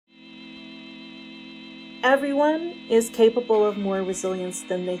Everyone is capable of more resilience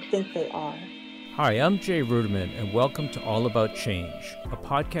than they think they are. Hi, I'm Jay Ruderman, and welcome to All About Change, a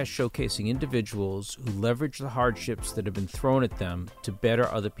podcast showcasing individuals who leverage the hardships that have been thrown at them to better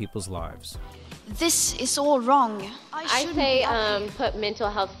other people's lives. This is all wrong. I say put mental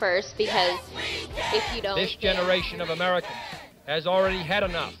health first, because if you don't... This generation of Americans has already had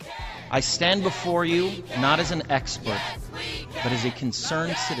enough. I stand before you not as an expert, but as a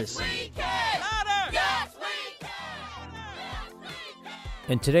concerned citizen.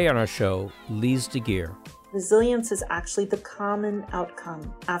 And today on our show, Lise Deguirre. Resilience is actually the common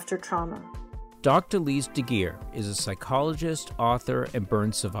outcome after trauma. Dr. Lise Deguirre is a psychologist, author, and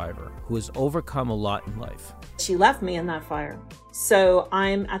burn survivor who has overcome a lot in life. She left me in that fire. So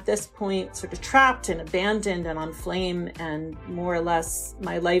I'm at this point sort of trapped and abandoned and on flame, and more or less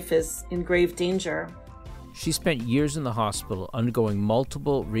my life is in grave danger. She spent years in the hospital undergoing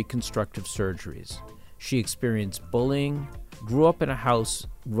multiple reconstructive surgeries. She experienced bullying, grew up in a house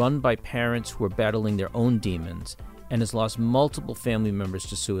run by parents who were battling their own demons, and has lost multiple family members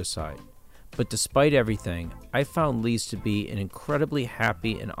to suicide. But despite everything, I found Lise to be an incredibly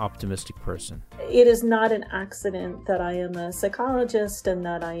happy and optimistic person. It is not an accident that I am a psychologist and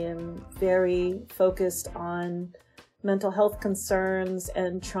that I am very focused on mental health concerns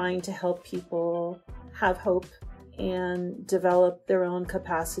and trying to help people have hope and develop their own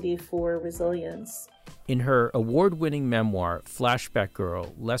capacity for resilience. In her award-winning memoir, Flashback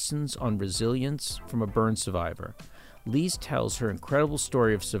Girl, Lessons on Resilience from a Burn Survivor, Lise tells her incredible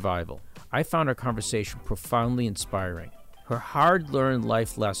story of survival. I found our conversation profoundly inspiring. Her hard-learned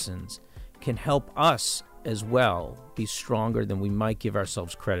life lessons can help us as well be stronger than we might give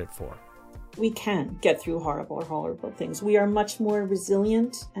ourselves credit for. We can get through horrible things. We are much more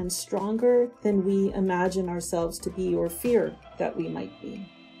resilient and stronger than we imagine ourselves to be or fear that we might be.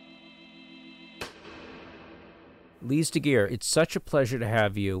 Lise Deguirre, it's such a pleasure to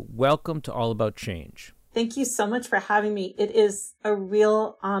have you. Welcome to All About Change. Thank you so much for having me. It is a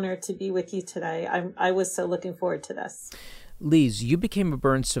real honor to be with you today. I was so looking forward to this. Lise, you became a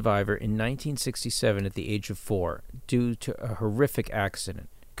burn survivor in 1967 at the age of 4 due to a horrific accident.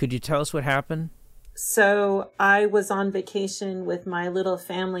 Could you tell us what happened? So I was on vacation with my little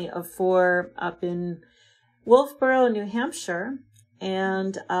family of 4 up in Wolfboro, New Hampshire.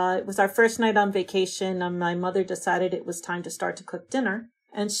 And it was our first night on vacation, and my mother decided it was time to start to cook dinner.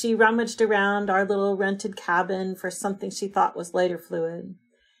 And she rummaged around our little rented cabin for something she thought was lighter fluid.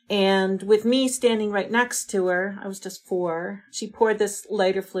 And with me standing right next to her, I was just 4, she poured this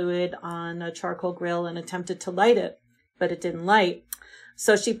lighter fluid on a charcoal grill and attempted to light it, but it didn't light.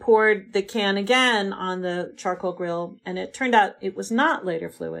 So she poured the can again on the charcoal grill, and it turned out it was not lighter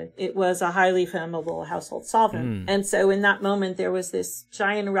fluid. It was a highly flammable household solvent. And so in that moment, there was this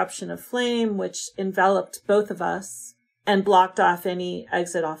giant eruption of flame, which enveloped both of us and blocked off any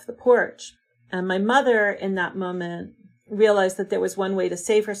exit off the porch. And my mother, in that moment, realized that there was one way to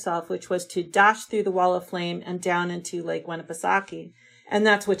save herself, which was to dash through the wall of flame and down into Lake Winnipesaukee. And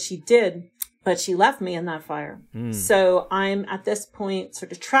that's what she did. But she left me in that fire. So I'm at this point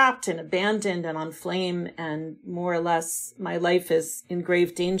sort of trapped and abandoned and on flame, and more or less my life is in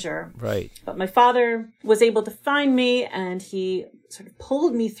grave danger. Right. But my father was able to find me, and he sort of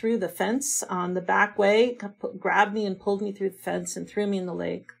pulled me through the fence on the back way, grabbed me and pulled me through the fence and threw me in the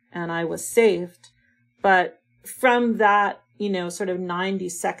lake, and I was saved. But from that, sort of 90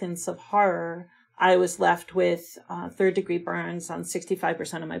 seconds of horror, I was left with third-degree burns on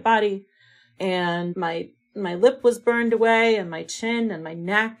 65% of my body. And my lip was burned away, and my chin and my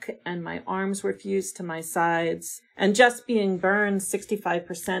neck and my arms were fused to my sides. And just being burned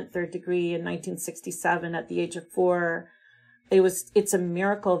 65% third degree in 1967 at the age of 4, it's a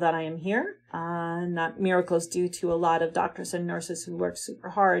miracle that I am here. And that miracle is due to a lot of doctors and nurses who work super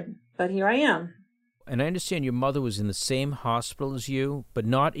hard. But here I am. And I understand your mother was in the same hospital as you, but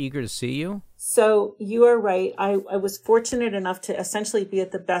not eager to see you? So you are right. I was fortunate enough to essentially be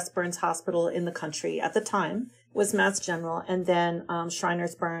at the best burns hospital in the country at the time, was Mass General, and then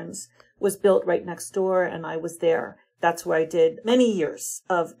Shriners Burns was built right next door, and I was there. That's where I did many years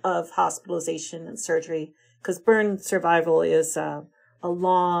of hospitalization and surgery, because burn survival is a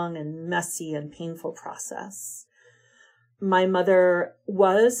long and messy and painful process. My mother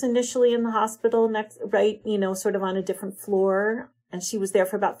was initially in the hospital sort of on a different floor. And she was there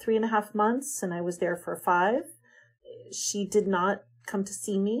for about 3.5 months, and I was there for 5. She did not come to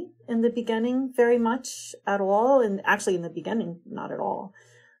see me in the beginning very much at all. And actually in the beginning, not at all.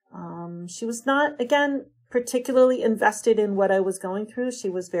 She was not, again, particularly invested in what I was going through. She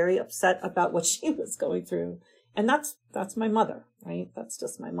was very upset about what she was going through. And that's my mother, right? That's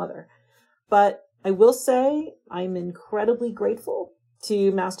just my mother. But I will say I'm incredibly grateful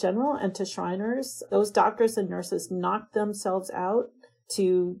to Mass General and to Shriners. Those doctors and nurses knocked themselves out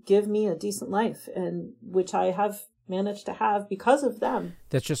to give me a decent life, and which I have managed to have because of them.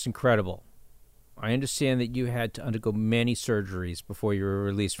 That's just incredible. I understand that you had to undergo many surgeries before you were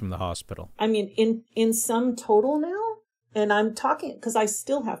released from the hospital. I mean, in sum total now, and I'm talking because I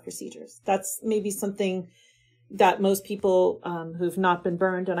still have procedures. That's maybe something that most people who've not been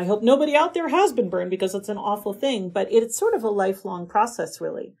burned, and I hope nobody out there has been burned because it's an awful thing, but it's sort of a lifelong process,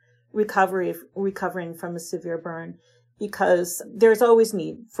 really, recovering from a severe burn, because there's always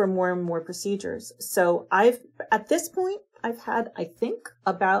need for more and more procedures. So at this point, I've had, I think,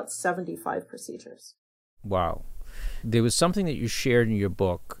 about 75 procedures. Wow. There was something that you shared in your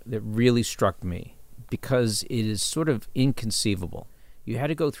book that really struck me because it is sort of inconceivable. You had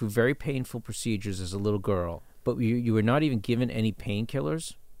to go through very painful procedures as a little girl, but you were not even given any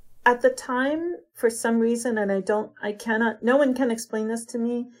painkillers? At the time, for some reason, and no one can explain this to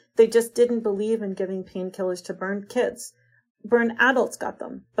me, they just didn't believe in giving painkillers to burned kids. Burned adults got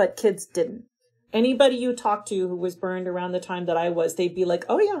them, but kids didn't. Anybody you talk to who was burned around the time that I was, they'd be like,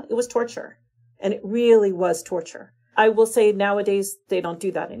 oh yeah, it was torture. And it really was torture. I will say nowadays, they don't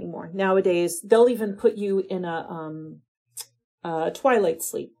do that anymore. Nowadays, they'll even put you in a twilight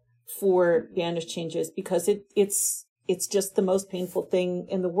sleep for bandage changes because it's just the most painful thing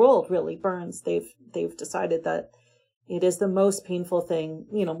in the world, really, burns. They've decided that it is the most painful thing,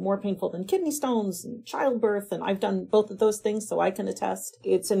 more painful than kidney stones and childbirth. And I've done both of those things, so I can attest.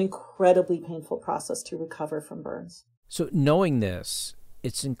 It's an incredibly painful process to recover from burns. So knowing this,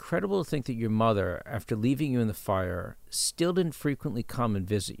 it's incredible to think that your mother, after leaving you in the fire, still didn't frequently come and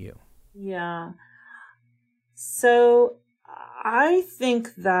visit you. Yeah. So I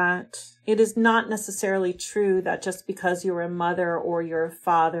think that it is not necessarily true that just because you're a mother or you're a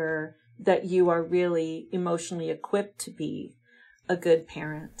father that you are really emotionally equipped to be a good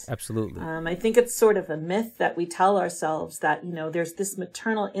parent. Absolutely. I think it's sort of a myth that we tell ourselves that, there's this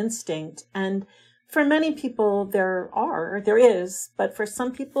maternal instinct. And for many people there is, but for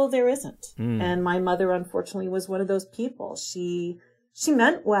some people there isn't. And my mother, unfortunately, was one of those people. She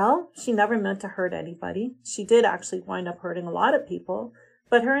meant well. She never meant to hurt anybody. She did actually wind up hurting a lot of people,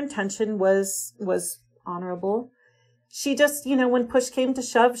 but her intention was honorable. She just, when push came to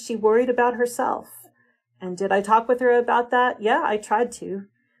shove, she worried about herself. And did I talk with her about that? Yeah, I tried to.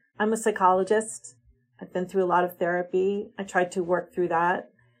 I'm a psychologist. I've been through a lot of therapy. I tried to work through that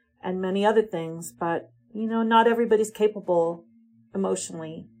and many other things, but, not everybody's capable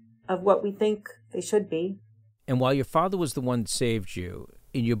emotionally of what we think they should be. And while your father was the one that saved you,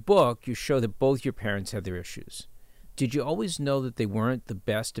 in your book, you show that both your parents had their issues. Did you always know that they weren't the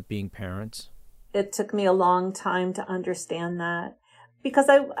best at being parents? It took me a long time to understand that because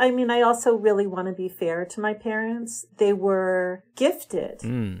I also really want to be fair to my parents. They were gifted.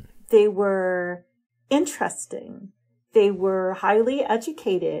 They were interesting. They were highly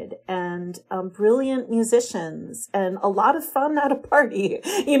educated and brilliant musicians and a lot of fun at a party.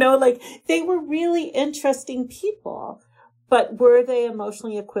 They were really interesting people. But were they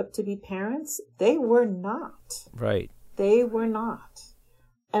emotionally equipped to be parents? They were not. Right. They were not.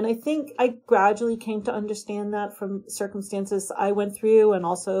 And I think I gradually came to understand that from circumstances I went through and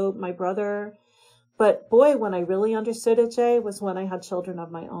also my brother. But boy, when I really understood it, Jay, was when I had children of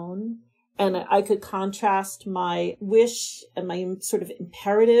my own. And I could contrast my wish and my sort of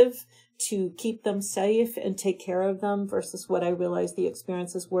imperative to keep them safe and take care of them versus what I realized the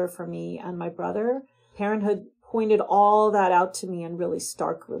experiences were for me and my brother. Parenthood pointed all that out to me in really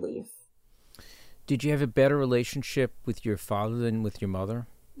stark relief. Did you have a better relationship with your father than with your mother?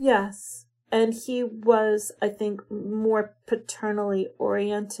 Yes. And he was, I think, more paternally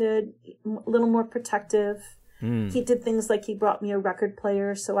oriented, a little more protective. He did things like he brought me a record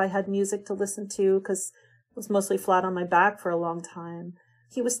player so I had music to listen to because I was mostly flat on my back for a long time.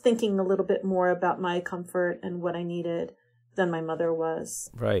 He was thinking a little bit more about my comfort and what I needed than my mother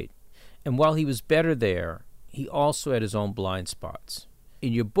was. Right. And while he was better there, he also had his own blind spots.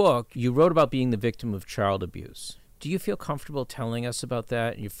 In your book, you wrote about being the victim of child abuse. Do you feel comfortable telling us about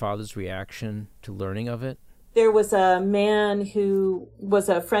that and your father's reaction to learning of it? There was a man who was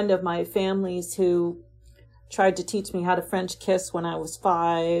a friend of my family's who tried to teach me how to French kiss when I was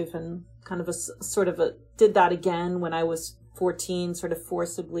 5 and kind of did that again when I was 14, sort of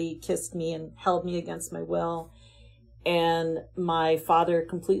forcibly kissed me and held me against my will. And my father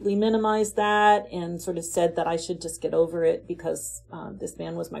completely minimized that and sort of said that I should just get over it because this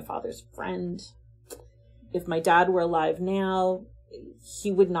man was my father's friend. If my dad were alive now,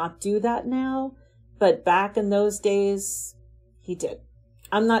 he would not do that now. But back in those days, he did.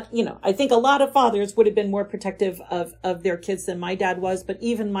 I'm not, I think a lot of fathers would have been more protective of their kids than my dad was, but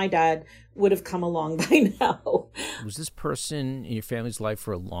even my dad would have come along by now. Was this person in your family's life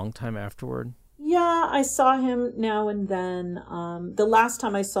for a long time afterward? Yeah, I saw him now and then. The last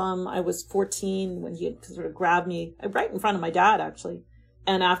time I saw him, I was 14 when he had sort of grabbed me right in front of my dad, actually.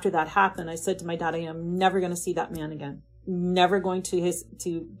 And after that happened, I said to my dad, I am never going to see that man again. Never going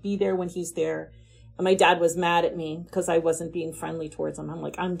to be there when he's there. And my dad was mad at me because I wasn't being friendly towards him. I'm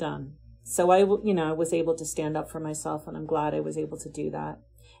like, I'm done. So I was able to stand up for myself, and I'm glad I was able to do that.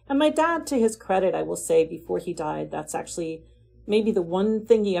 And my dad, to his credit, I will say, before he died, that's actually maybe the one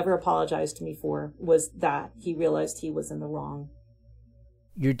thing he ever apologized to me for, was that he realized he was in the wrong.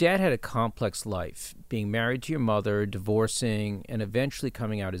 Your dad had a complex life, being married to your mother, divorcing, and eventually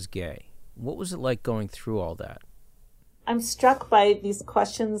coming out as gay. What was it like going through all that? I'm struck by these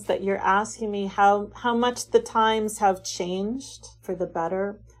questions that you're asking me, how much the times have changed for the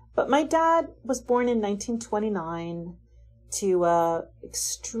better. But my dad was born in 1929 to a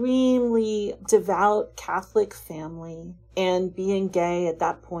extremely devout Catholic family, and being gay at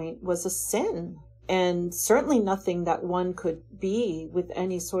that point was a sin, and certainly nothing that one could be with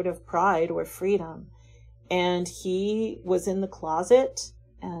any sort of pride or freedom. And he was in the closet,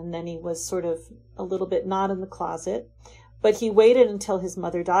 and then he was sort of a little bit not in the closet, but he waited until his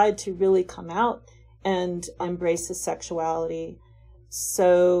mother died to really come out and embrace his sexuality.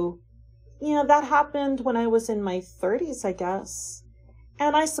 So, that happened when I was in my 30s, I guess.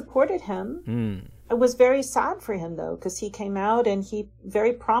 And I supported him. I was very sad for him, though, because he came out and he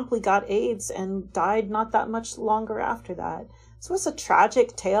very promptly got AIDS and died not that much longer after that. So it was a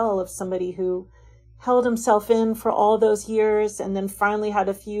tragic tale of somebody who held himself in for all those years and then finally had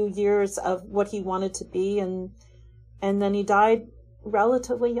a few years of what he wanted to be, and then he died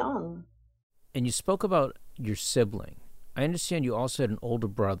relatively young. And you spoke about your sibling. I understand you also had an older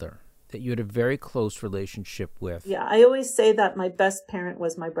brother that you had a very close relationship with. Yeah, I always say that my best parent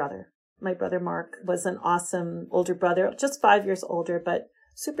was my brother. My brother Mark was an awesome older brother, just 5 years older, but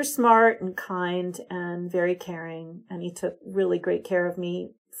super smart and kind and very caring. And he took really great care of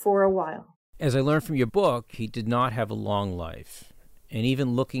me for a while. As I learned from your book, he did not have a long life. And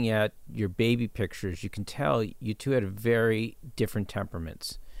even looking at your baby pictures, you can tell you two had very different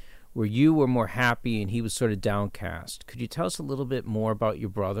temperaments, where you were more happy and he was sort of downcast. Could you tell us a little bit more about your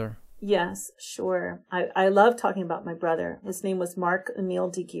brother? Yes, sure. I love talking about my brother. His name was Mark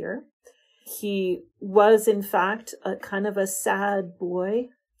Emile Deguirre. He was, in fact, a kind of a sad boy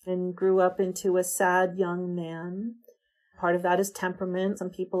and grew up into a sad young man. Part of that is temperament.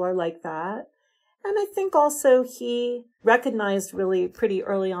 Some people are like that. And I think also he recognized really pretty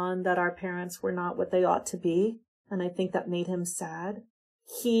early on that our parents were not what they ought to be. And I think that made him sad.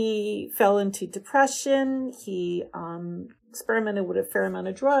 He fell into depression. He experimented with a fair amount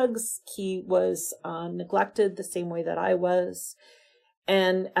of drugs. He was neglected the same way that I was.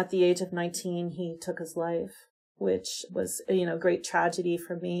 And at the age of 19, he took his life, which was, great tragedy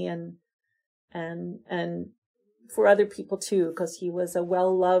for me and for other people too, because he was a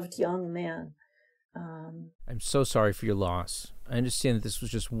well-loved young man. I'm so sorry for your loss. I understand that this was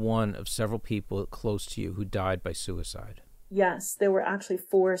just one of several people close to you who died by suicide. Yes, there were actually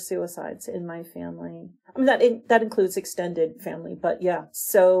 4 suicides in my family. I mean, that includes extended family, but yeah.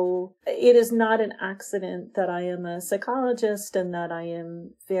 So it is not an accident that I am a psychologist and that I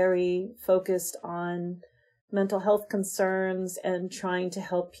am very focused on mental health concerns and trying to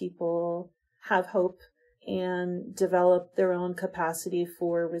help people have hope and develop their own capacity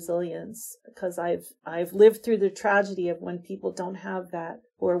for resilience, because I've lived through the tragedy of when people don't have that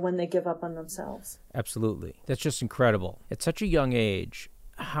or when they give up on themselves. Absolutely. That's just incredible. At such a young age,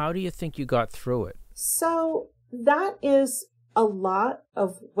 how do you think you got through it? So that is a lot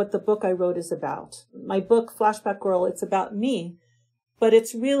of what the book I wrote is about. My book, Flashback Girl, it's about me, but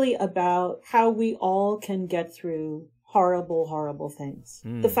it's really about how we all can get through horrible, horrible things.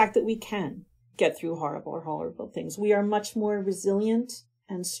 The fact that we can get through horrible things. We are much more resilient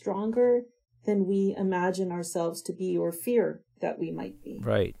and stronger than we imagine ourselves to be or fear that we might be.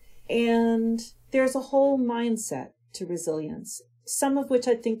 Right. And there's a whole mindset to resilience, some of which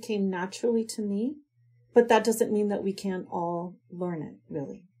I think came naturally to me, but that doesn't mean that we can't all learn it,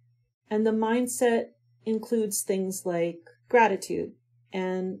 really. And the mindset includes things like gratitude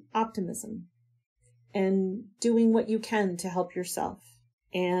and optimism and doing what you can to help yourself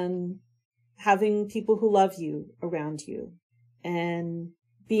and having people who love you around you and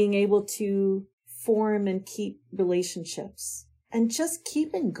being able to form and keep relationships and just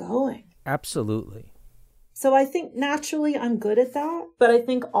keeping going. Absolutely. So I think naturally I'm good at that, but I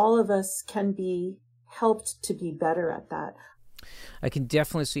think all of us can be helped to be better at that. I can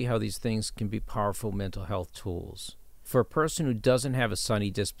definitely see how these things can be powerful mental health tools. For a person who doesn't have a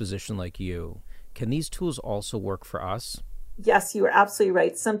sunny disposition like you, can these tools also work for us? Yes, you are absolutely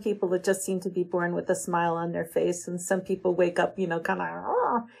right. Some people that just seem to be born with a smile on their face, and some people wake up, kind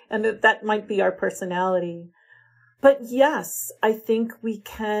of, and that might be our personality. But yes, I think we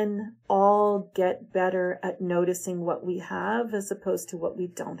can all get better at noticing what we have as opposed to what we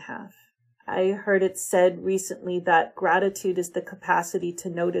don't have. I heard it said recently that gratitude is the capacity to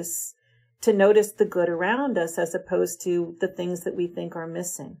notice the good around us as opposed to the things that we think are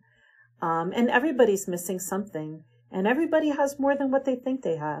missing. And everybody's missing something, and everybody has more than what they think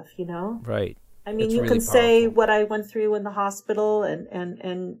they have, Right. I mean, It's you really can say powerful. what I went through in the hospital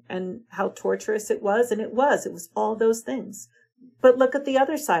and how torturous it was. And it was all those things. But look at the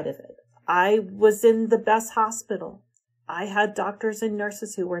other side of it. I was in the best hospital. I had doctors and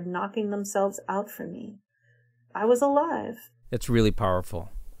nurses who were knocking themselves out for me. I was alive. It's really powerful.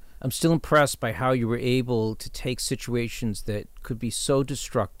 I'm still impressed by how you were able to take situations that could be so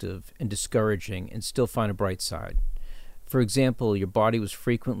destructive and discouraging and still find a bright side. For example, your body was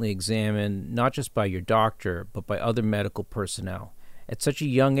frequently examined not just by your doctor, but by other medical personnel. At such a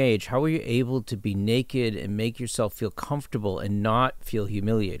young age, how were you able to be naked and make yourself feel comfortable and not feel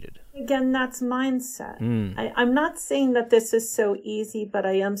humiliated? Again, that's mindset. I'm not saying that this is so easy, but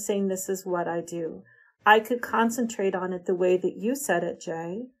I am saying this is what I do. I could concentrate on it the way that you said it,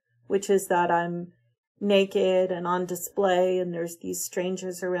 Jay, which is that I'm naked and on display and there's these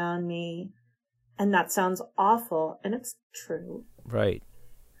strangers around me. And that sounds awful, and it's true. Right.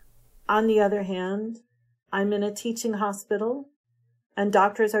 On the other hand, I'm in a teaching hospital, and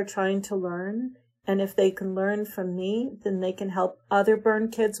doctors are trying to learn. And if they can learn from me, then they can help other burn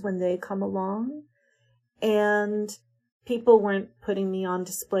kids when they come along. And people weren't putting me on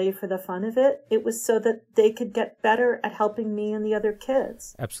display for the fun of it. It was so that they could get better at helping me and the other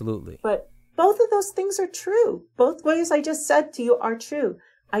kids. Absolutely. But both of those things are true. Both ways I just said to you are true.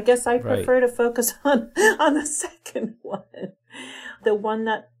 I guess I prefer to focus on the second one, the one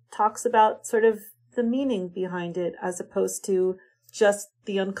that talks about sort of the meaning behind it as opposed to just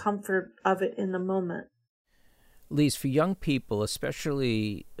the uncomfort of it in the moment. Lise, for young people,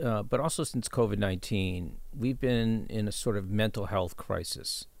 especially, but also since COVID-19, we've been in a sort of mental health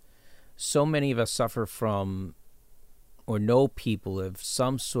crisis. So many of us suffer from or know people of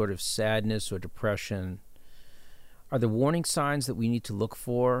some sort of sadness or depression. Are there warning signs that we need to look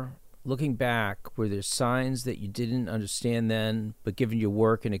for? Looking back, were there signs that you didn't understand then, but given your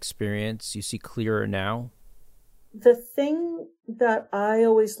work and experience, you see clearer now? The thing that I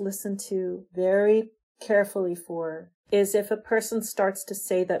always listen to very carefully for is if a person starts to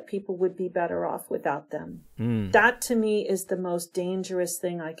say that people would be better off without them. That to me is the most dangerous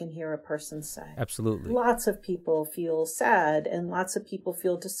thing I can hear a person say. Absolutely. Lots of people feel sad and lots of people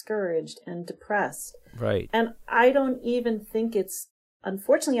feel discouraged and depressed. Right. And I don't even think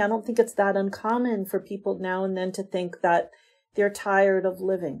unfortunately, I don't think it's that uncommon for people now and then to think that they're tired of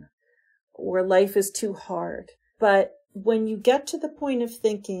living or life is too hard. But when you get to the point of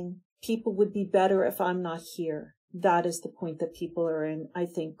thinking people would be better if I'm not here, that is the point that people are in, I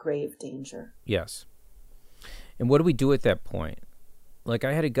think, grave danger. Yes. And what do we do at that point? Like,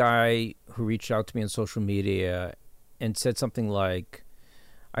 I had a guy who reached out to me on social media and said something like,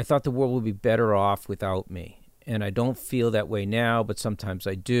 I thought the world would be better off without me. And I don't feel that way now, but sometimes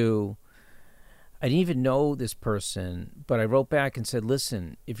I do. I didn't even know this person, but I wrote back and said,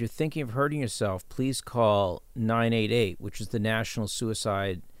 listen, if you're thinking of hurting yourself, please call 988, which is the National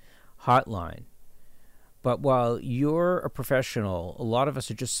Suicide Hotline. But while you're a professional, a lot of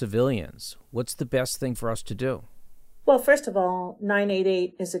us are just civilians. What's the best thing for us to do? Well, first of all,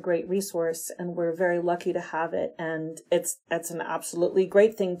 988 is a great resource, and we're very lucky to have it. And it's an absolutely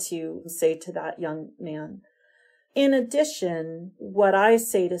great thing to say to that young man. In addition, what I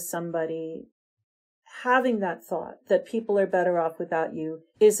say to somebody, having that thought that people are better off without you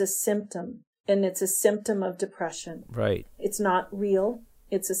is a symptom, and it's a symptom of depression. Right. It's not real.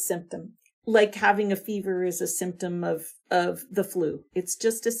 It's a symptom. Like having a fever is a symptom of the flu. It's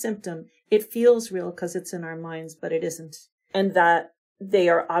just a symptom. It feels real because it's in our minds, but it isn't. And that they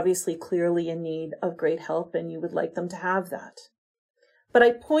are obviously clearly in need of great help, and you would like them to have that. But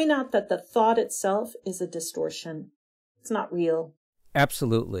I point out that the thought itself is a distortion. It's not real.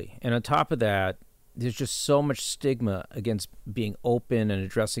 Absolutely. And on top of that, there's just so much stigma against being open and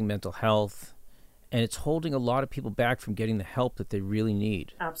addressing mental health. And it's holding a lot of people back from getting the help that they really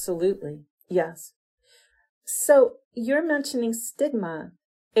need. Absolutely. Yes. So you're mentioning stigma.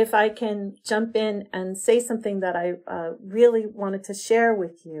 if I can jump in and say something that I really wanted to share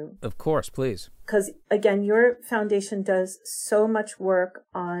with you. Of course, please. Because, again, your foundation does so much work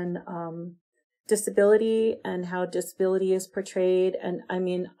on disability and how disability is portrayed. And I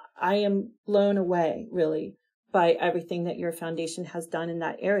mean, I am blown away, really, by everything that your foundation has done in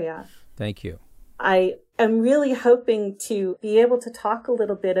that area. Thank you. I am really hoping to be able to talk a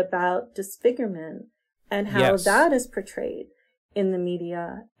little bit about disfigurement and how that is portrayed in the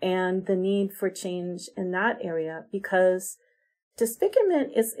media and the need for change in that area, because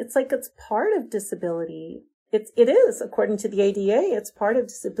disfigurement it's part of disability. It is, according to the ADA, it's part of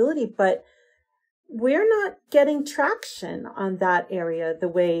disability, but we're not getting traction on that area the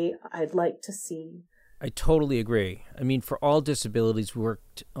way I'd like to see. I totally agree. I mean, for all disabilities, we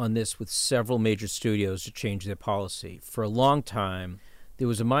worked on this with several major studios to change their policy. For a long time, there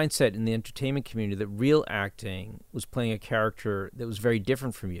was a mindset in the entertainment community that real acting was playing a character that was very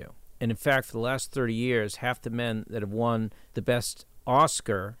different from you. And in fact, for the last 30 years, half the men that have won the best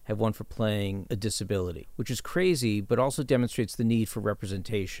Oscar have won for playing a disability, which is crazy, but also demonstrates the need for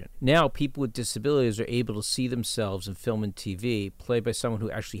representation. Now, people with disabilities are able to see themselves in film and TV played by someone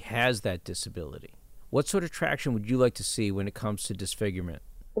who actually has that disability. What sort of traction would you like to see when it comes to disfigurement?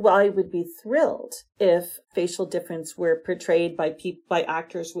 Well, I would be thrilled if facial difference were portrayed by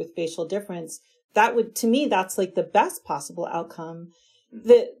actors with facial difference. That would, to me, that's like the best possible outcome.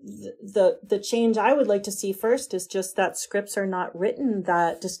 The change I would like to see first is just that scripts are not written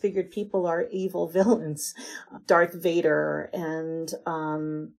that disfigured people are evil villains. Darth Vader and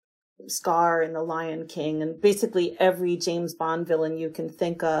Scar in The Lion King, and basically every James Bond villain you can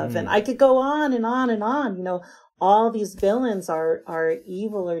think of. And I could go on and on and on. You know, all these villains are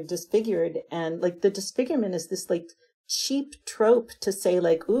evil or disfigured, and like the disfigurement is this like cheap trope to say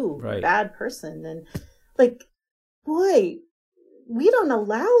like, ooh, bad person. And like, boy, we don't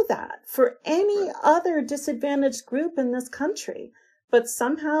allow that for any other disadvantaged group in this country. But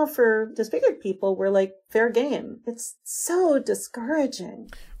somehow for disfigured people, we're like, fair game. It's so discouraging.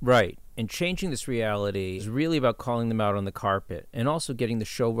 Right. And changing this reality is really about calling them out on the carpet and also getting the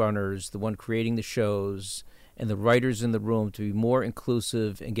showrunners, the one creating the shows, and the writers in the room to be more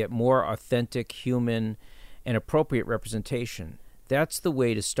inclusive and get more authentic, human, and appropriate representation. That's the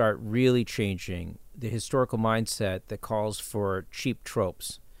way to start really changing the historical mindset that calls for cheap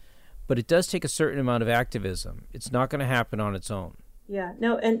tropes. But it does take a certain amount of activism. It's not going to happen on its own. Yeah,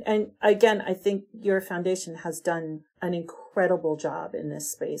 no, and again, I think your foundation has done an incredible job in this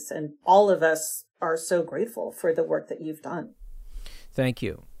space, and all of us are so grateful for the work that you've done. Thank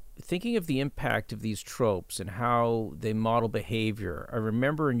you. Thinking of the impact of these tropes and how they model behavior, I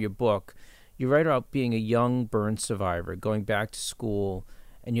remember in your book, you write about being a young burn survivor, going back to school,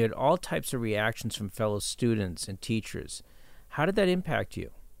 and you had all types of reactions from fellow students and teachers. How did that impact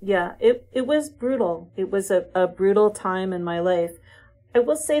you? Yeah, it was brutal. It was a brutal time in my life. I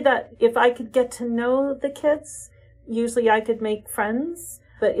will say that if I could get to know the kids, usually I could make friends,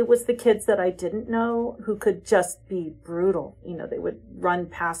 but it was the kids that I didn't know who could just be brutal. You know, they would run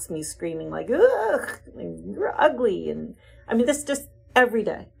past me screaming like, ugh, you're ugly. And I mean, this just every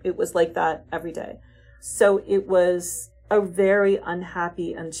day. It was like that every day. So it was a very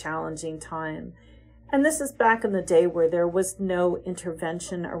unhappy and challenging time. And this is back in the day where there was no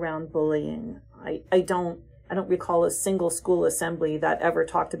intervention around bullying. I don't recall a single school assembly that ever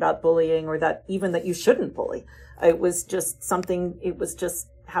talked about bullying or that even that you shouldn't bully. It was just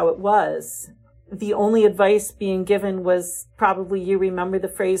how it was. The only advice being given was probably, you remember the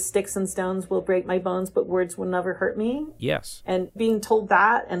phrase, sticks and stones will break my bones, but words will never hurt me. Yes. And being told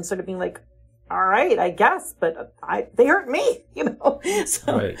that and sort of being like, all right, I guess, but they hurt me, you know?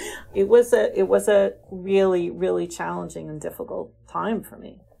 So right. It was a really, really challenging and difficult time for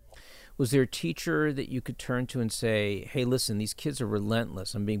me. Was there a teacher that you could turn to and say, hey, listen, these kids are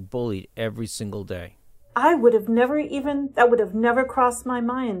relentless. I'm being bullied every single day? That would have never crossed my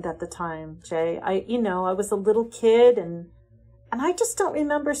mind at the time, Jay. I was a little kid and I just don't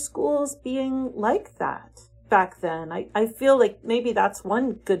remember schools being like that back then. I feel like maybe that's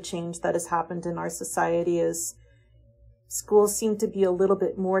one good change that has happened in our society is schools seem to be a little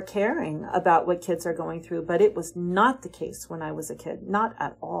bit more caring about what kids are going through, but it was not the case when I was a kid, not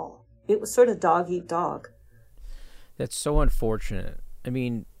at all. It was sort of dog eat dog. That's so unfortunate. I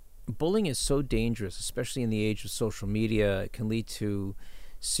mean, bullying is so dangerous, especially in the age of social media. It can lead to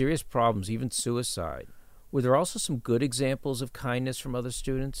serious problems, even suicide. Were there also some good examples of kindness from other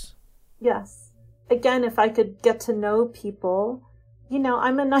students? Yes. Again, if I could get to know people, you know,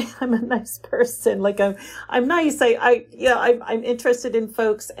 I'm a nice person. Like I'm nice. I'm interested in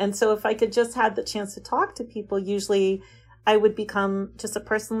folks. And so if I could just have the chance to talk to people, usually I would become just a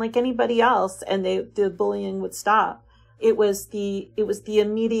person like anybody else, and the bullying would stop. It was the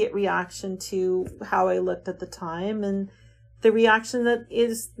immediate reaction to how I looked at the time, and the reaction that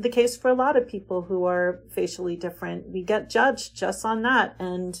is the case for a lot of people who are facially different. We get judged just on that,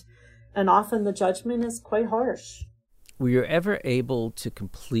 and often the judgment is quite harsh. Were you ever able to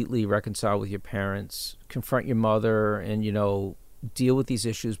completely reconcile with your parents, confront your mother, and, deal with these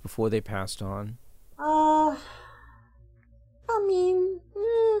issues before they passed on?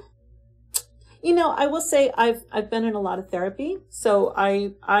 I will say I've been in a lot of therapy, so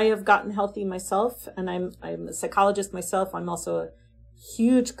I have gotten healthy myself, and I'm a psychologist myself. I'm also a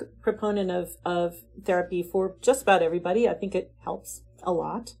huge proponent of therapy for just about everybody. I think it helps a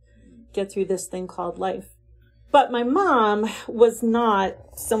lot get through this thing called life. But my mom was not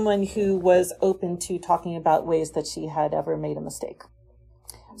someone who was open to talking about ways that she had ever made a mistake.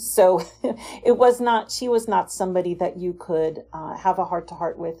 So she was not somebody that you could have a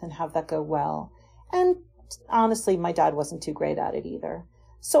heart-to-heart with and have that go well. And honestly, my dad wasn't too great at it either.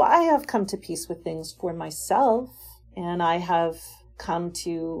 So I have come to peace with things for myself, and I have come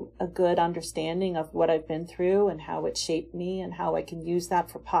to a good understanding of what I've been through and how it shaped me and how I can use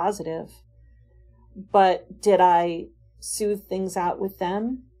that for positive. But did I soothe things out with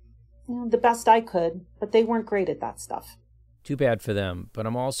them? The best I could, but they weren't great at that stuff. Too bad for them. But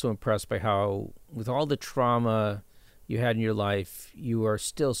I'm also impressed by how, with all the trauma you had in your life, you are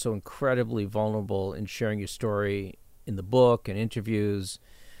still so incredibly vulnerable in sharing your story in the book and interviews.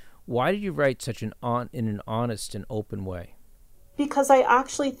 Why did you write such in an honest and open way? Because I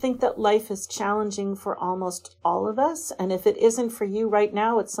actually think that life is challenging for almost all of us. And if it isn't for you right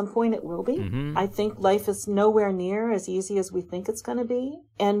now, at some point it will be. Mm-hmm. I think life is nowhere near as easy as we think it's going to be.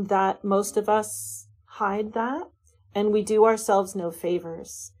 And that most of us hide that. And we do ourselves no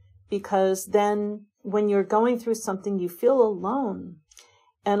favors. Because then when you're going through something, you feel alone.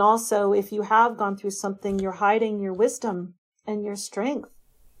 And also, if you have gone through something, you're hiding your wisdom and your strength.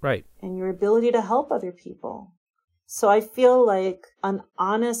 Right. And your ability to help other people. So I feel like an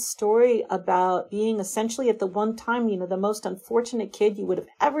honest story about being essentially at the one time, the most unfortunate kid you would have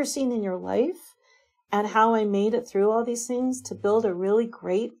ever seen in your life, and how I made it through all these things to build a really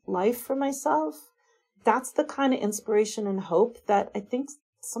great life for myself. That's the kind of inspiration and hope that I think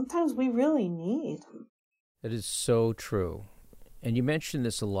sometimes we really need. That is so true. And you mentioned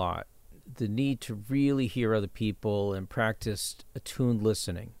this a lot, the need to really hear other people and practice attuned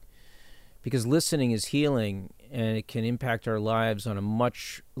listening. Because listening is healing, and it can impact our lives on a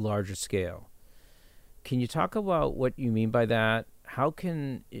much larger scale. Can you talk about what you mean by that? How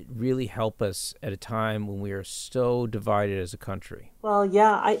can it really help us at a time when we are so divided as a country? Well,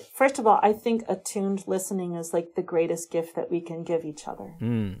 yeah. First of all, I think attuned listening is like the greatest gift that we can give each other.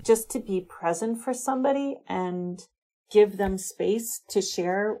 Just to be present for somebody and give them space to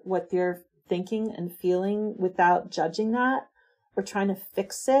share what they're thinking and feeling without judging that or trying to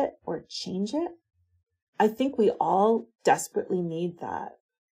fix it or change it. I think we all desperately need that.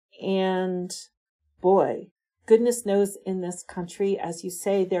 And boy, goodness knows in this country, as you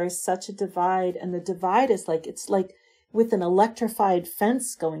say, there is such a divide. And the divide is it's like with an electrified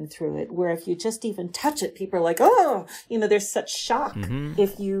fence going through it, where if you just even touch it, people are like, oh, there's such shock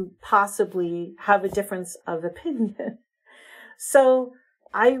if you possibly have a difference of opinion. So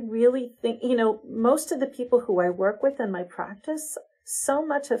I really think, most of the people who I work with in my practice, so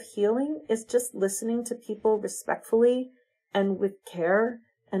much of healing is just listening to people respectfully and with care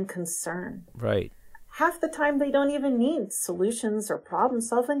and concern. Right. Half the time they don't even need solutions or problem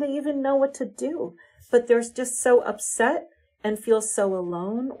solving. They even know what to do. But they're just so upset and feel so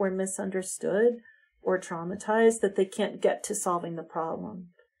alone or misunderstood or traumatized that they can't get to solving the problem.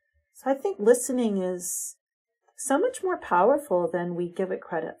 So I think listening is so much more powerful than we give it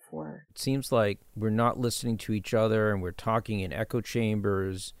credit for. It seems like we're not listening to each other and we're talking in echo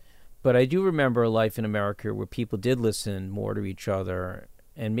chambers. But I do remember a life in America where people did listen more to each other.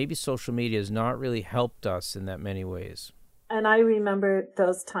 And maybe social media has not really helped us in that many ways. And I remember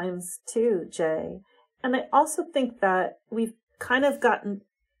those times too, Jay. And I also think that we've kind of gotten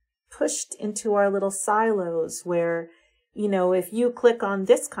pushed into our little silos where, if you click on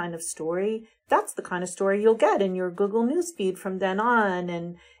this kind of story, that's the kind of story you'll get in your Google News feed from then on.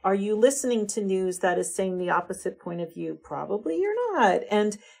 And are you listening to news that is saying the opposite point of view? Probably you're not.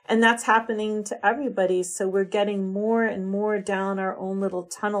 And that's happening to everybody. So we're getting more and more down our own little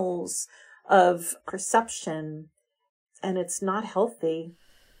tunnels of perception, and it's not healthy.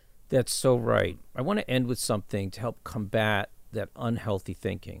 That's so right. I want to end with something to help combat that unhealthy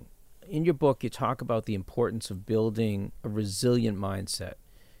thinking. In your book, you talk about the importance of building a resilient mindset.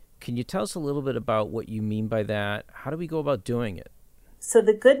 Can you tell us a little bit about what you mean by that? How do we go about doing it? So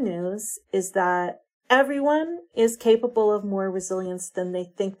the good news is that everyone is capable of more resilience than they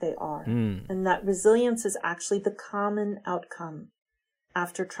think they are. And that resilience is actually the common outcome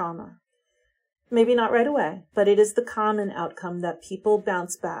after trauma. Maybe not right away, but it is the common outcome that people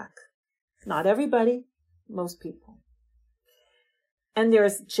bounce back. Not everybody, most people. And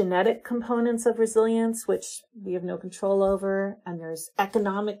there's genetic components of resilience, which we have no control over. And there's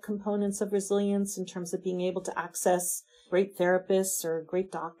economic components of resilience in terms of being able to access great therapists or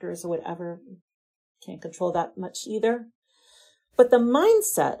great doctors or whatever. Can't control that much either. But the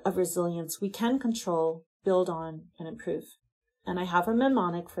mindset of resilience we can control, build on, and improve. And I have a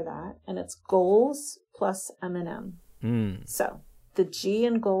mnemonic for that, and it's goals plus M&M. So the G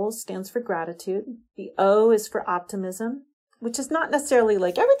in goals stands for gratitude. The O is for optimism, which is not necessarily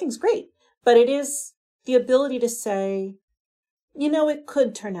like everything's great, but it is the ability to say, you know, it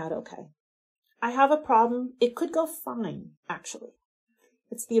could turn out okay. I have a problem. It could go fine, actually.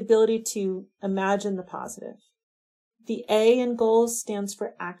 It's the ability to imagine the positive. The A in goals stands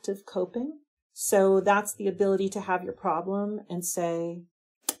for active coping. So that's the ability to have your problem and say,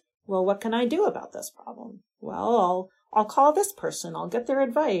 well, what can I do about this problem? Well, I'll call this person. I'll get their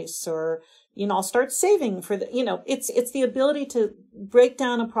advice, or, you know, I'll start saving for the, you know, it's the ability to break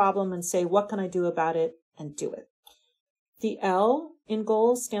down a problem and say, what can I do about it, and do it. The L in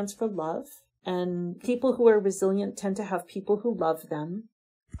goals stands for love. And people who are resilient tend to have people who love them.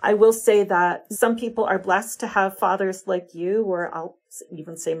 I will say that some people are blessed to have fathers like you, or I'll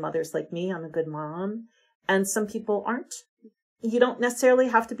even say mothers like me. I'm a good mom. And some people aren't. You don't necessarily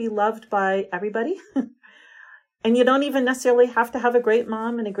have to be loved by everybody. And you don't even necessarily have to have a great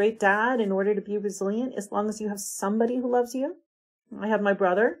mom and a great dad in order to be resilient, as long as you have somebody who loves you. I have my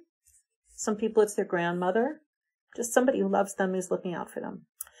brother. Some people, it's their grandmother. Just somebody who loves them, who's looking out for them.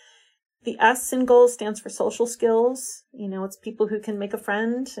 The S in goals stands for social skills. You know, it's people who can make a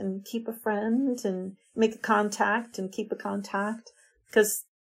friend and keep a friend and make a contact and keep a contact, because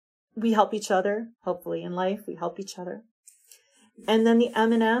we help each other. Hopefully in life, we help each other. And then the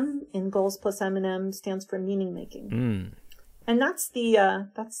M&M in goals plus M&M stands for meaning making. And that's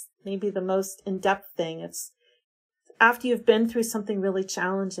that's maybe the most in-depth thing. It's after you've been through something really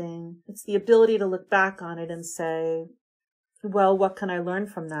challenging, it's the ability to look back on it and say, well, what can I learn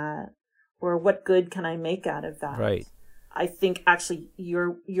from that? Or what good can I make out of that? Right. I think actually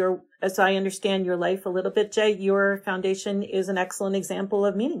your, as I understand your life a little bit, Jay, your foundation is an excellent example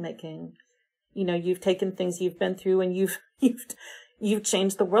of meaning making. You know, you've taken things you've been through and you've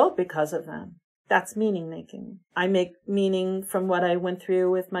changed the world because of them. That's meaning making. I make meaning from what I went through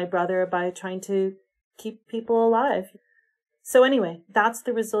with my brother by trying to keep people alive. So anyway, that's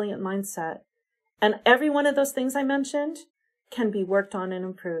the resilient mindset. And every one of those things I mentioned can be worked on and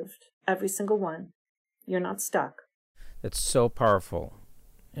improved. Every single one. You're not stuck. That's so powerful.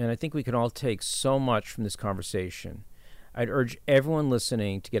 And I think we can all take so much from this conversation. I'd urge everyone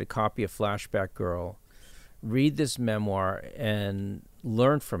listening to get a copy of Flashback Girl, read this memoir, and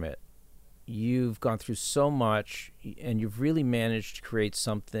learn from it. You've gone through so much, and you've really managed to create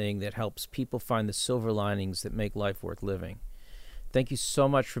something that helps people find the silver linings that make life worth living. Thank you so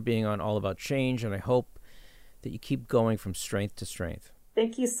much for being on All About Change, and I hope that you keep going from strength to strength.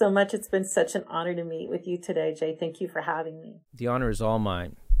 Thank you so much. It's been such an honor to meet with you today, Jay. Thank you for having me. The honor is all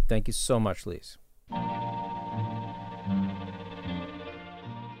mine. Thank you so much, Lise.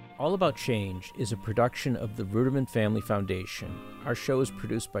 All About Change is a production of the Ruderman Family Foundation. Our show is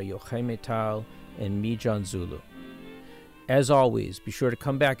produced by Yochai Metal and me, John Zulu. As always, be sure to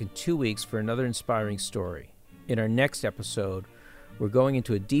come back in 2 weeks for another inspiring story. In our next episode, we're going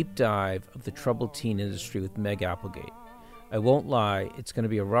into a deep dive of the troubled teen industry with Meg Applegate. I won't lie, it's going to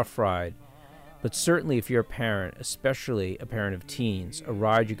be a rough ride, but certainly if you're a parent, especially a parent of teens, a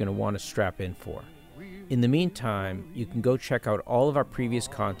ride you're going to want to strap in for. In the meantime, you can go check out all of our previous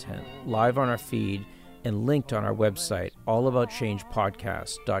content live on our feed and linked on our website,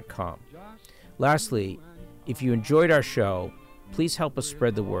 allaboutchangepodcast.com. Lastly, if you enjoyed our show, please help us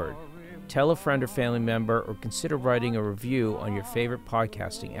spread the word. Tell a friend or family member, or consider writing a review on your favorite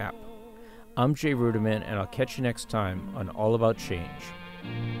podcasting app. I'm Jay Ruderman, and I'll catch you next time on All About Change.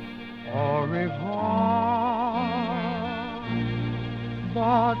 Au revoir,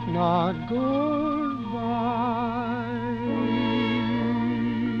 but not good.